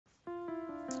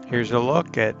Here's a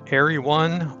look at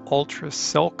Eryone Ultra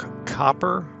Silk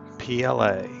Copper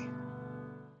PLA.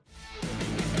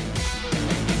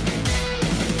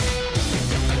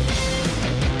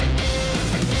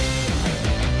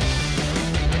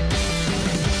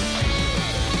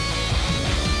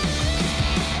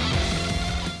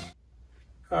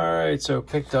 Alright, so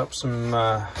picked up some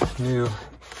new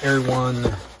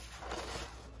Eryone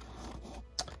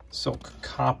Silk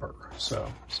Copper.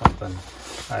 So something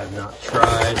I have not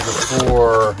tried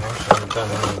before. I haven't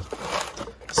done any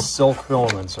silk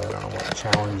filaments, so I don't know what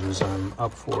challenges I'm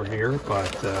up for here,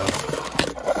 but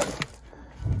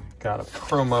got a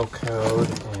promo code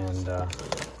and I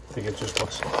think it just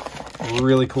looks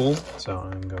really cool. So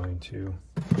I'm going to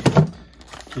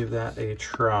give that a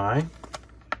try.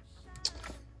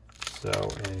 So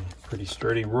a pretty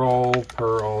sturdy roll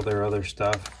per all their other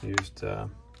stuff. Used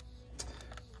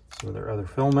some of their other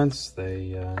filaments.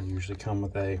 They usually come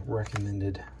with a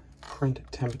recommended print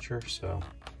temperature. So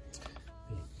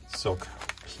the silk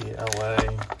PLA,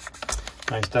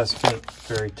 nice desiccant,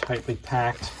 very tightly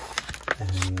packed,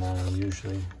 and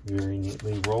usually very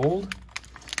neatly rolled,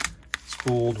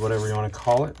 spooled, whatever you want to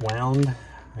call it, wound,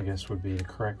 I guess would be the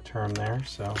correct term there.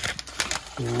 So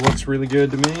it looks really good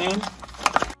to me.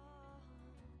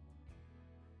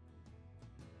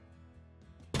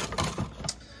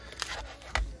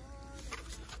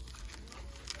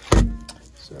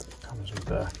 So it comes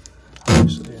with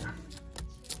obviously a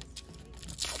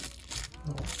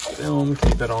little film,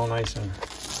 keep it all nice and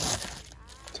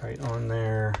tight on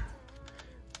there.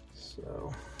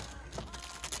 So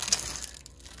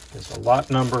there's a lot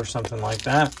number, something like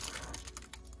that.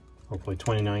 Hopefully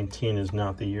 2019 is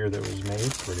not the year that it was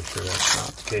made. Pretty sure that's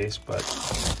not the case, but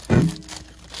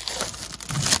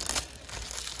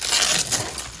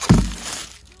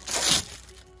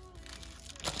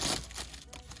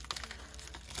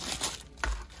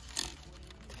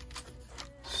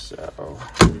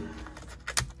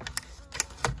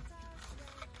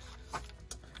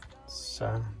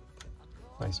so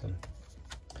it's nice and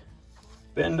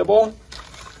bendable.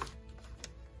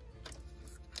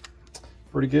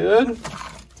 Pretty good.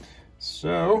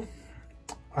 So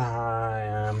I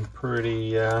am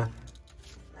pretty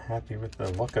happy with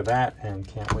the look of that and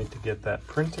can't wait to get that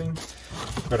printing.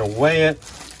 I'm gonna weigh it,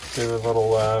 do a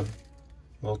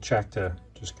little check to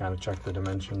just kind of check the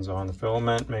dimensions on the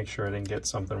filament, make sure I didn't get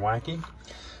something wacky.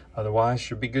 Otherwise,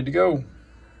 should be good to go.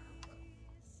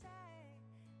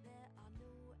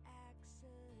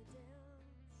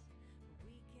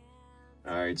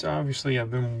 Alright, so obviously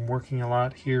I've been working a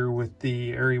lot here with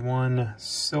the Eryone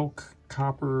Silk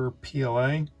Copper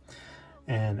PLA,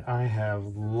 and I have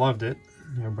loved it.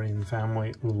 Everybody in the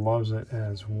family loves it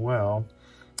as well.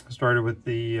 I started with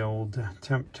the old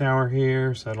temp tower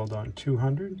here, settled on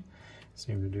 200.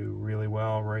 Seemed to do really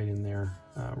well, right in their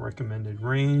recommended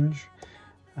range.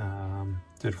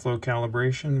 Did flow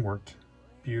calibration, worked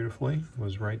beautifully,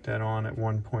 was right dead on at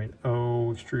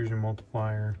 1.0 extrusion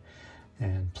multiplier,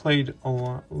 and played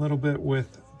a little bit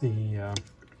with the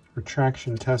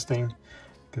retraction testing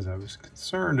because I was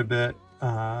concerned a bit.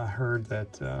 Heard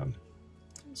that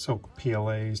silk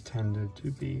PLAs tended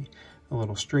to be a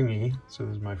little stringy, so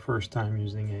this is my first time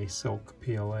using a silk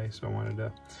PLA, so I wanted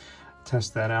to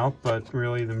test that out. But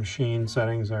really the machine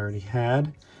settings I already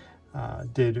had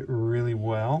did really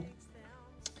well.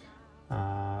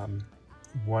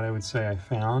 What I would say I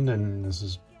found, and this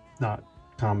is not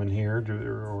common here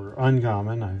or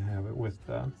uncommon, I have it with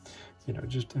you know,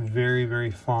 just very,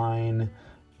 very fine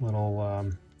little I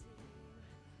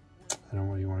don't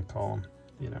know what you want to call them,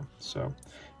 you know, so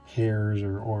hairs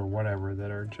or whatever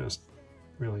that are just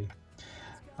really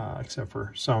except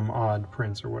for some odd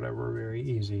prints or whatever, very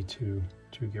easy to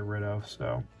get rid of.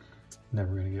 So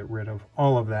never going to get rid of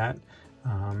all of that.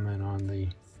 And on the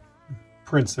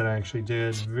prints that I actually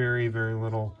did, very, very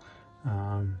little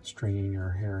stringing or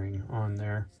hairing on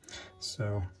there.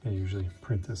 So I usually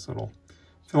print this little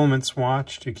filament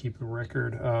swatch to keep a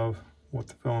record of what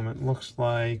the filament looks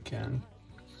like and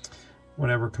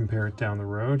whatever, compare it down the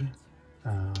road.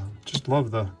 Just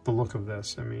love the look of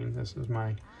this. I mean, this is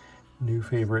my new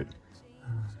favorite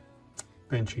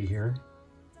benchy here.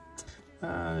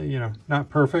 You know, not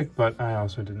perfect, but I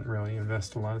also didn't really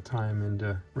invest a lot of time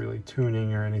into really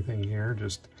tuning or anything here.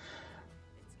 Just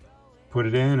put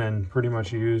it in and pretty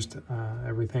much used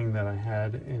everything that I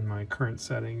had in my current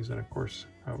settings. And of course,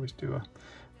 I always do a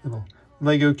little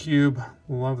Lego cube.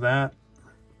 Love that.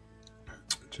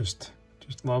 Just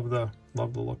love the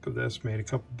look of this. Made a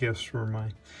couple gifts for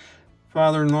my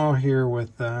father-in-law here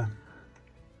with that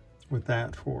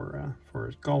for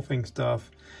his golfing stuff.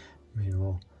 Made a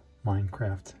little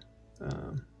Minecraft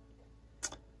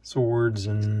swords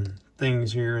and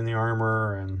things here in the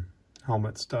armor and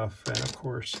helmet stuff. And of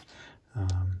course,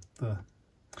 the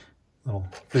little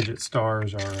fidget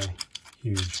stars are a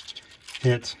huge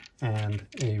hit and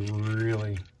a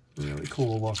really, really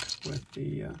cool look with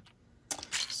the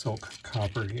silk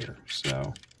copper here.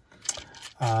 So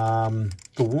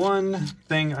the one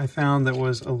thing I found that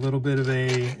was a little bit of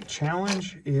a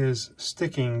challenge is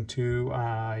sticking to,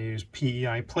 I use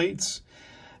PEI plates,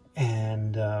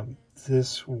 and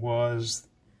this was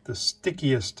the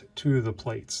stickiest to the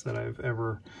plates that I've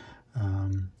ever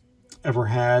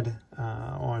had.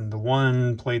 On the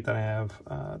one plate that I have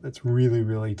that's really,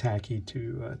 really tacky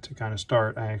to kind of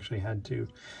start, I actually had to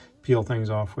peel things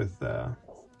off with,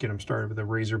 get them started with a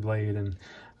razor blade and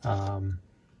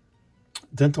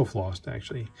dental floss to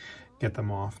actually get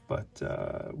them off. But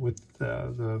with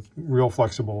the real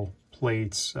flexible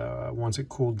plates, once it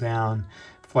cooled down,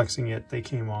 flexing it, they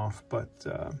came off. But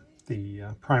the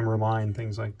primer line,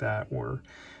 things like that, were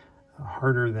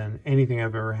harder than anything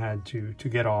I've ever had to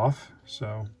get off.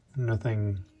 So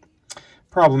nothing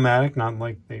problematic, not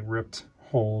like they ripped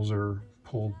holes or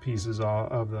pulled pieces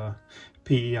of the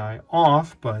PEI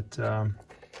off, but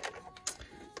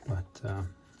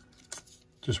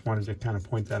just wanted to kind of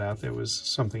point that out. There was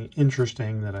something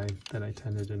interesting that I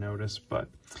tended to notice, but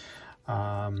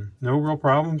no real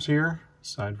problems here,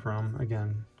 aside from,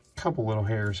 again, a couple little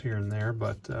hairs here and there,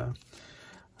 but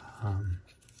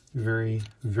very,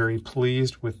 very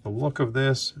pleased with the look of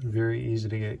this. Very easy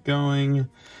to get going,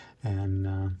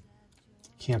 and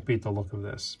can't beat the look of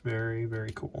this. Very,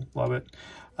 very cool. Love it.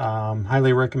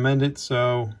 Highly recommend it.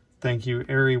 So thank you,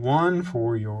 Eryone,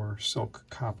 for your silk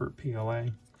copper PLA.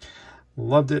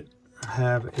 Loved it.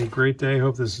 Have a great day.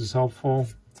 Hope this is helpful.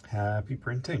 Happy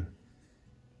printing.